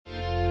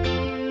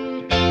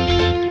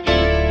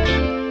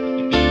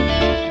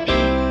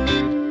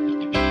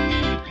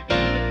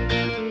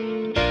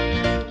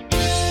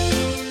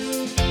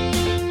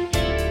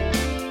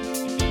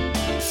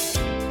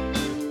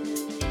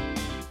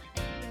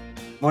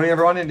Morning,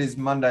 everyone. It is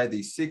Monday,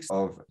 the 6th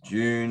of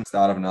June,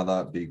 start of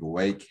another big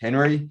week.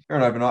 Henry, you're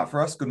an overnight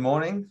for us. Good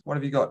morning. What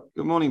have you got?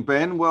 Good morning,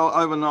 Ben. Well,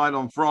 overnight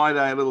on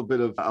Friday, a little bit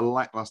of a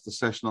lackluster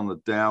session on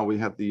the Dow. We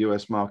had the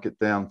US market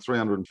down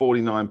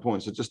 349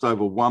 points, so just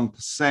over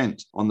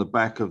 1% on the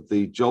back of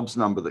the jobs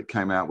number that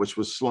came out, which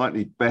was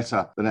slightly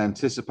better than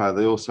anticipated.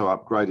 They also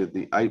upgraded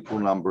the April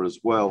number as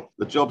well.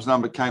 The jobs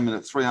number came in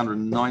at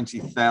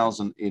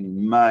 390,000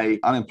 in May.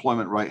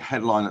 Unemployment rate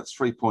headline at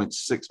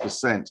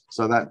 3.6%.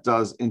 So that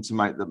does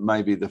intimate that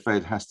maybe the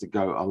Fed has to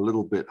go a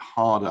little bit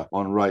harder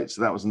on rates.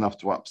 So that was enough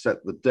to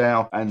upset the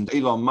Dow. And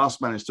Elon Musk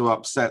managed to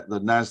upset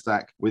the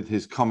NASDAQ with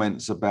his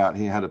comments about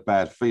he had a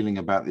bad feeling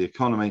about the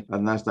economy.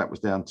 And NASDAQ was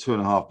down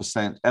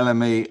 2.5%.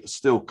 LME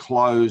still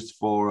closed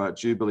for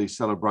Jubilee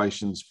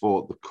celebrations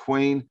for the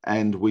Queen.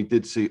 And we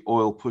did see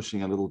oil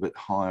pushing a little bit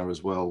higher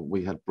as well.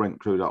 We had Brent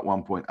crude up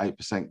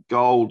 1.8%,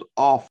 gold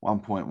off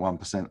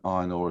 1.1%,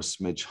 iron ore a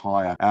smidge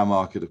higher. Our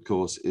market, of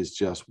course, is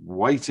just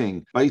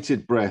waiting,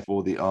 bated breath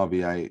for the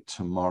RBA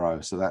tomorrow.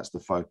 So that's the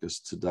focus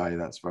today.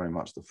 That's very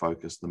much the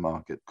focus, the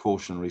market.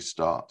 Cautionary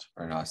start.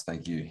 Very nice.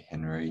 Thank you,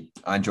 Henry.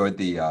 I enjoyed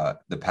the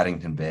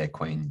Paddington Bear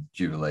Queen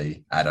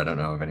Jubilee ad. I don't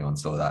know if anyone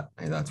saw that.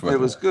 It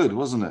was good,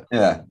 wasn't it?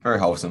 Yeah, very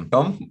wholesome.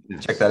 Tom,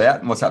 check that out.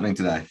 And what's happening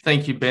today?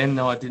 Thank you, Ben.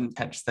 No, I didn't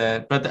catch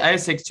that. But the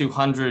ASX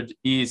 200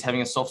 is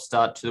having a soft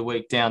start to the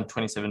week, down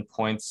 27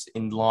 points,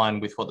 in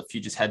line with what the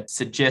futures had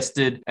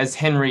suggested. As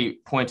Henry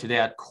pointed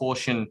out,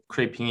 caution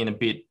creeping in a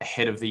bit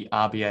ahead of the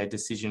RBA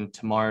decision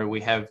tomorrow. We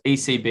have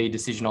ECB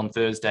decision on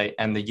Thursday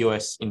and the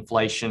US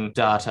inflation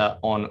data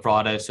on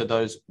Friday. So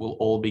those will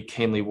all be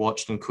keenly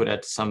watched and could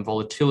add to some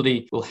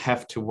volatility. We'll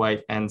have to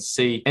wait and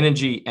see.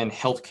 Energy and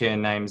healthcare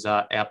names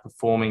are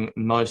outperforming.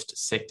 Most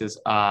sectors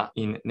are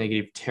in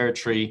negative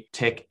territory.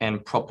 Tech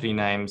and property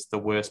names, the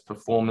worst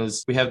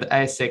performers. We have the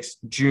ASX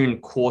June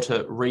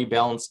quarter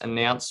rebalance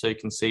announced, so you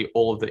can see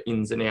all of the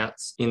ins and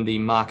outs in the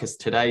Marcus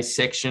Today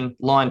section.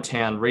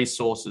 Liontown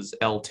Resources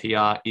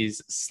LTR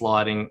is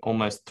sliding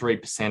almost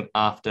 3%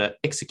 after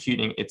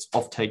executing its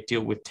offtake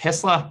deal with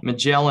Tesla.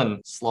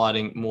 Magellan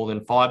sliding more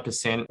than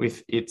 5%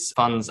 with its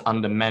funds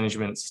under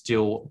management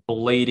still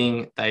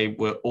bleeding. They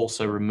were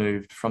also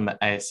removed from the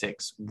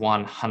ASX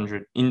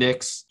 100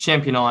 index.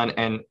 Champion Iron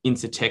and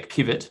Incitec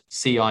Pivot,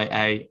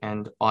 CIA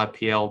and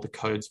IPL, the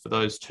codes for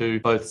those two,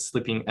 both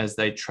slipping as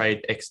they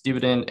trade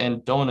ex-dividend.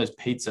 And Domino's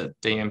Pizza,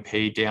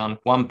 DMP, down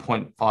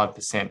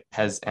 1.5%,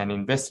 has an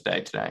investor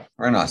day today.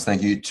 Very nice.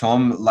 Thank you,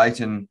 Tom.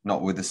 Leighton,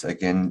 not with us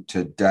again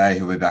today.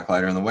 He'll be back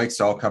later in the week,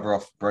 so I'll cover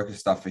off broker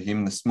stuff for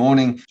him this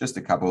morning. Just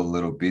a couple of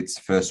little bits.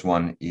 First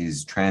one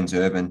is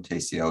Transurban,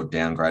 TCL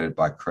downgraded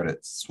by Credit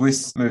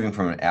Suisse, moving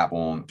from an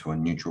outperform to a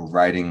neutral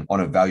rating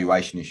on a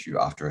valuation issue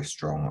after a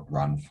strong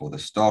run for the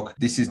stock.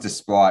 This is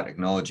despite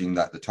acknowledging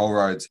that the toll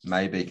roads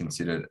may be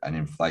considered an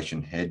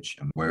inflation hedge,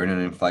 and we're in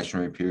an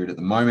inflationary period at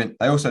the moment.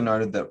 They also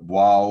noted that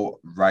while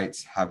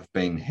rates have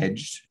been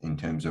hedged in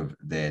terms of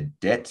their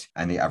debt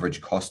and the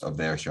average cost of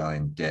their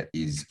Australian debt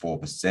is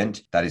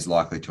 4%, that is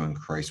likely to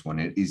increase when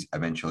it is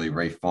eventually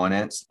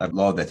refinanced. They've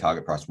lowered their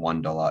target price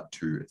 $1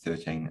 to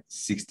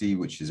 $13.60,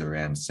 which is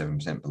around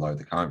 7% below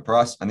the current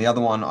price. And the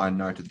other one I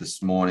noted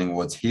this morning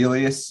was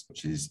Helios,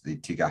 which is the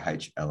ticker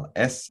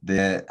HLS.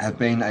 There have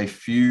been a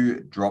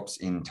few drops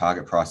in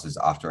target prices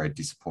after a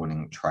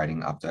disappointing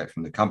trading update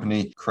from the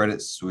company.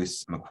 Credit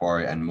Suisse,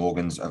 Macquarie and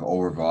Morgans have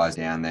all revised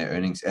down their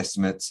earnings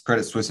estimates.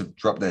 Credit Suisse have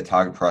dropped their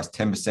target price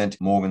 10%.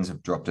 Morgans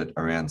have dropped it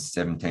around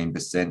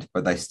 17%,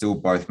 but they still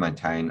both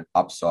maintain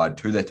upside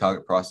to their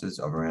target prices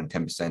of around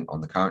 10%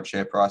 on the current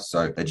share price.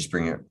 So they just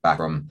bring it back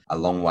from a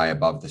long way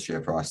above the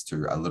share price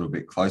to a little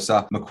bit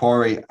closer.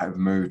 Macquarie have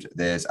moved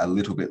theirs a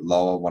little bit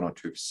lower, 1 or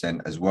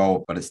 2% as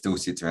well, but it still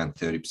sits around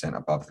 30%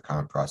 above the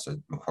current price. So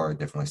Macquarie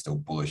definitely still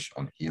bullish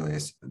on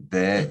Helios.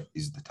 There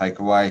is the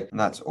takeaway. And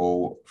that's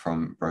all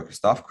from broker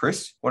stuff.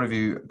 Chris, what have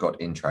you got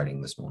in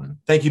trading this morning?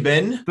 Thank you,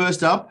 Ben.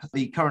 First up,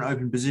 the current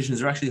open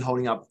positions are actually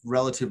holding up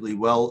relatively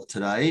well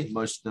today.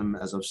 Most of them,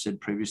 as I've said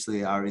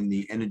previously, are in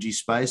the energy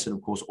space. And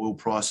of course, oil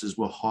prices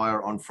were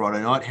higher on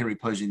Friday night. Henry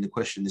posing the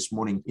question this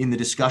morning in the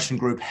discussion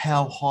group,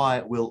 how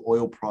high will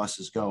oil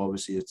prices go?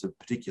 Obviously, it's of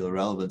particular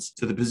relevance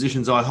to the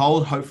positions I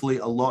hold. Hopefully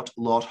a lot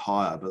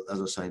higher. But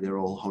as I say, they're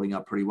all holding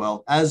up pretty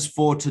well. As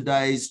for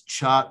today's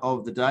chart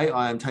of the day,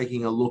 I am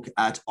taking a look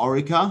at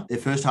Orica. Their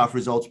first half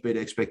results beat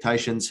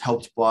expectations,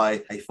 helped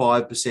by a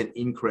 5%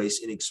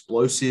 increase in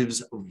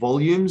explosives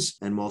volumes.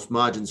 And whilst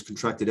margins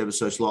contracted ever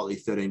so slightly,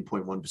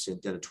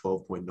 13.1% down to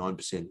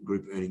 12.9%,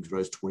 group earnings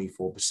rose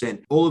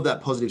 24%. All of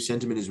that positive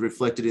sentiment is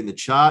reflected in the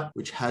chart,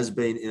 which has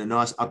been in a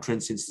nice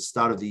uptrend since the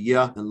start of the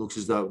year and looks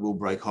as though it will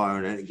break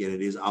higher. And again,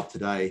 it is up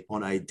today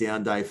on a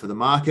down day for the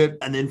market.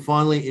 And then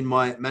finally, in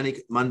my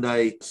Manic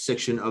Monday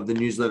section of the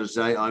newsletter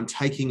today, I'm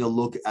taking a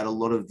look at a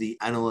lot of the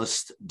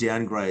analyst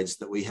downgrades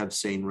that we have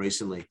seen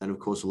recently. And of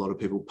course, a lot of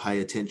people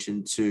pay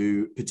attention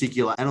to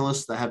particular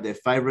analysts. They have their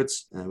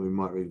favorites. And we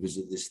might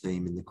revisit this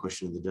theme in the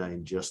question of the day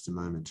in just a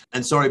moment.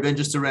 And sorry, Ben,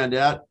 just to round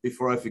out,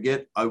 before I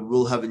forget, I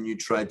will have a new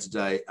trade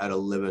today at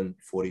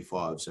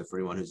 11:45. So for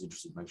anyone who's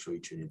interested, make sure you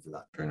tune in for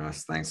that. Very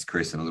nice. Thanks,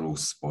 Chris. And a little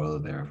spoiler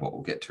there of what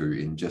we'll get to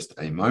in just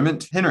a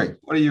moment. Henry,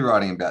 what are you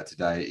writing about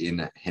today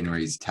in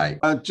Henry's Take?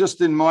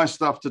 Just in my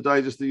stuff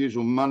today, just the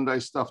usual Monday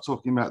stuff,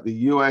 talking about the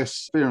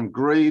US, fear and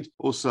greed.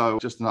 Also,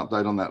 just an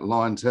update on that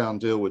Liontown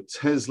deal with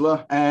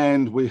Tesla.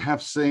 And we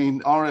have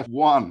seen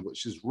RF1,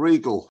 which is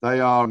Regal. They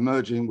are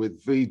merging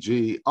with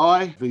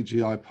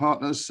VGI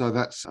Partners. So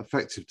that's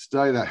effective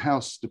today. That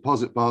house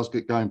deposit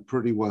basket going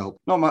pretty well.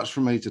 Not much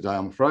from me today,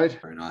 I'm afraid.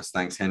 Very nice.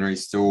 Thanks, Henry.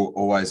 Still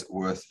always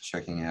worth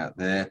checking out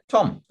there.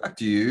 Tom, back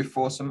to you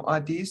for some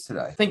ideas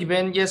today. Thank you,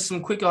 Ben. Yes,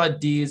 some quick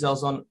ideas. I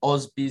was on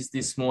AusBiz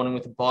this morning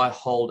with a buy,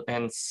 hold,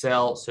 and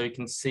sell. So you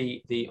can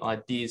see the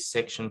ideas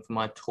section for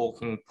my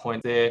talking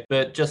point there.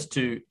 But just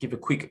to give a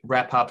quick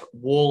wrap up,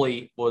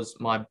 Worley was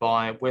my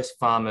buy,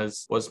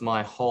 Wesfarmers was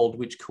my hold,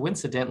 which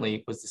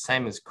coincidentally was the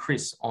same as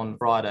Chris on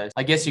Friday.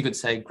 I guess you could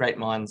say great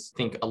minds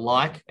think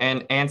alike.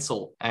 And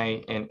Ansell,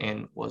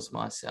 ANN, was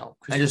my sell.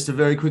 And just a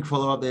very quick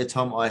follow up there,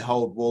 Tom. I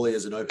hold Worley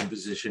as an open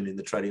position in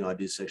the trading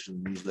ideas section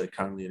of the newsletter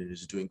currently, and it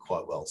is doing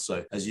quite well.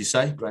 So, as you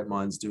say, great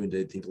minds do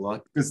indeed think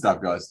alike. Good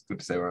stuff, guys. Good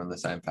to see we're on the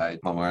same page,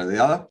 one way or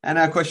the other. And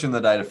our question of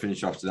the day to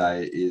finish off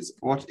today is,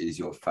 what is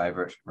your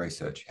favorite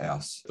research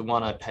house? The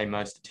one I pay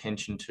most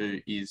attention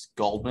to is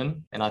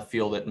Goldman, and I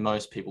feel that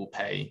most people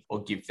pay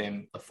or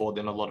afford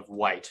them a lot of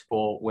weight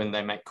for when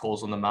they make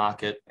calls on the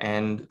market,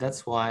 and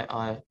that's why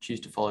I choose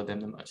to follow them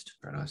the most.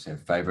 Very nice. Yeah,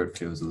 favorite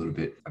feels a little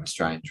bit of a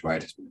strange way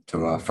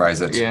to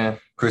phrase it. Yeah.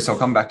 Chris, I'll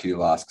come back to you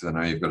last because I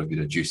know you've got a bit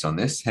of juice on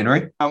this.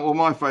 Henry? Well,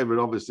 my favourite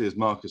obviously is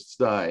Marcus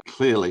Today,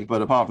 clearly.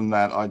 But apart from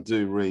that, I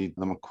do read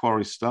the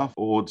Macquarie stuff,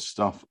 Ord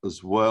stuff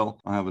as well.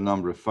 I have a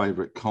number of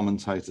favourite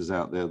commentators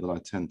out there that I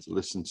tend to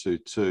listen to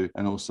too,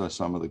 and also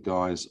some of the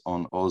guys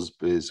on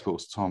AusBiz, of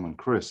course, Tom and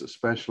Chris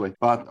especially.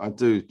 But I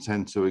do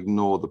tend to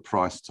ignore the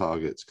price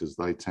targets because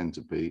they tend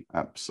to be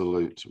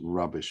absolute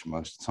rubbish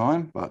most of the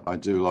time. But I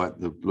do like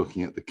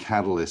looking at the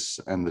catalysts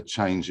and the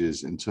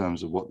changes in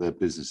terms of what their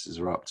businesses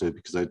are up to,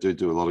 because they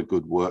do a lot of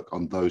good work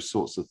on those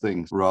sorts of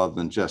things rather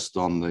than just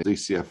on the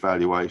DCF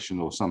valuation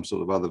or some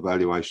sort of other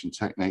valuation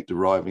technique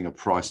deriving a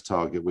price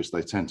target, which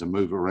they tend to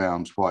move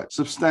around quite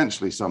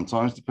substantially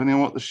sometimes depending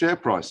on what the share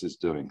price is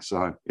doing.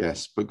 So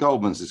yes, but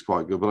Goldman's is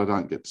quite good, but I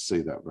don't get to see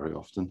that very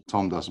often.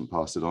 Tom doesn't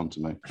pass it on to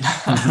me.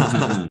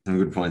 Some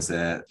good points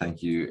there.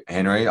 Thank you,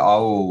 Henry. I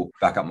will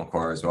back up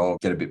Macquarie as well,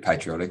 get a bit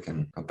patriotic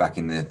and back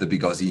in the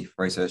big Aussie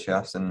research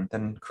house. And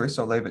then Chris,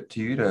 I'll leave it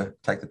to you to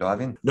take the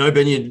dive in. No,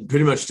 Ben, you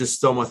pretty much just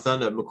stole my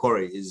thunder.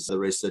 Macquarie is the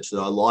research that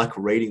I like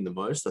reading the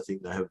most. I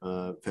think they have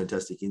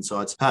fantastic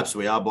insights. Perhaps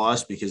we are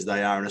biased because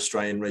they are an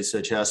Australian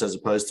research house as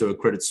opposed to a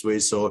Credit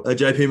Suisse or a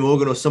JP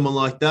Morgan or someone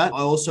like that. I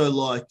also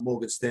like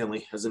Morgan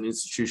Stanley as an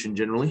institution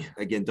generally.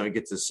 Again, don't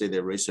get to see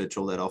their research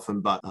all that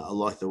often, but I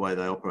like the way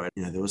they operate.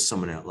 You know, there was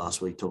someone out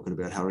last week talking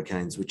about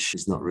hurricanes, which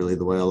is not really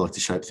the way I like to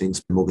shape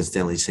things. Morgan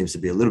Stanley seems to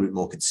be a little bit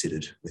more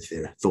considered with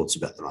their thoughts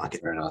about the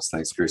market. Very nice.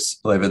 Thanks, Chris.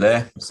 I'll leave it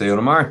there. See you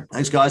tomorrow.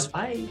 Thanks, guys.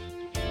 Bye.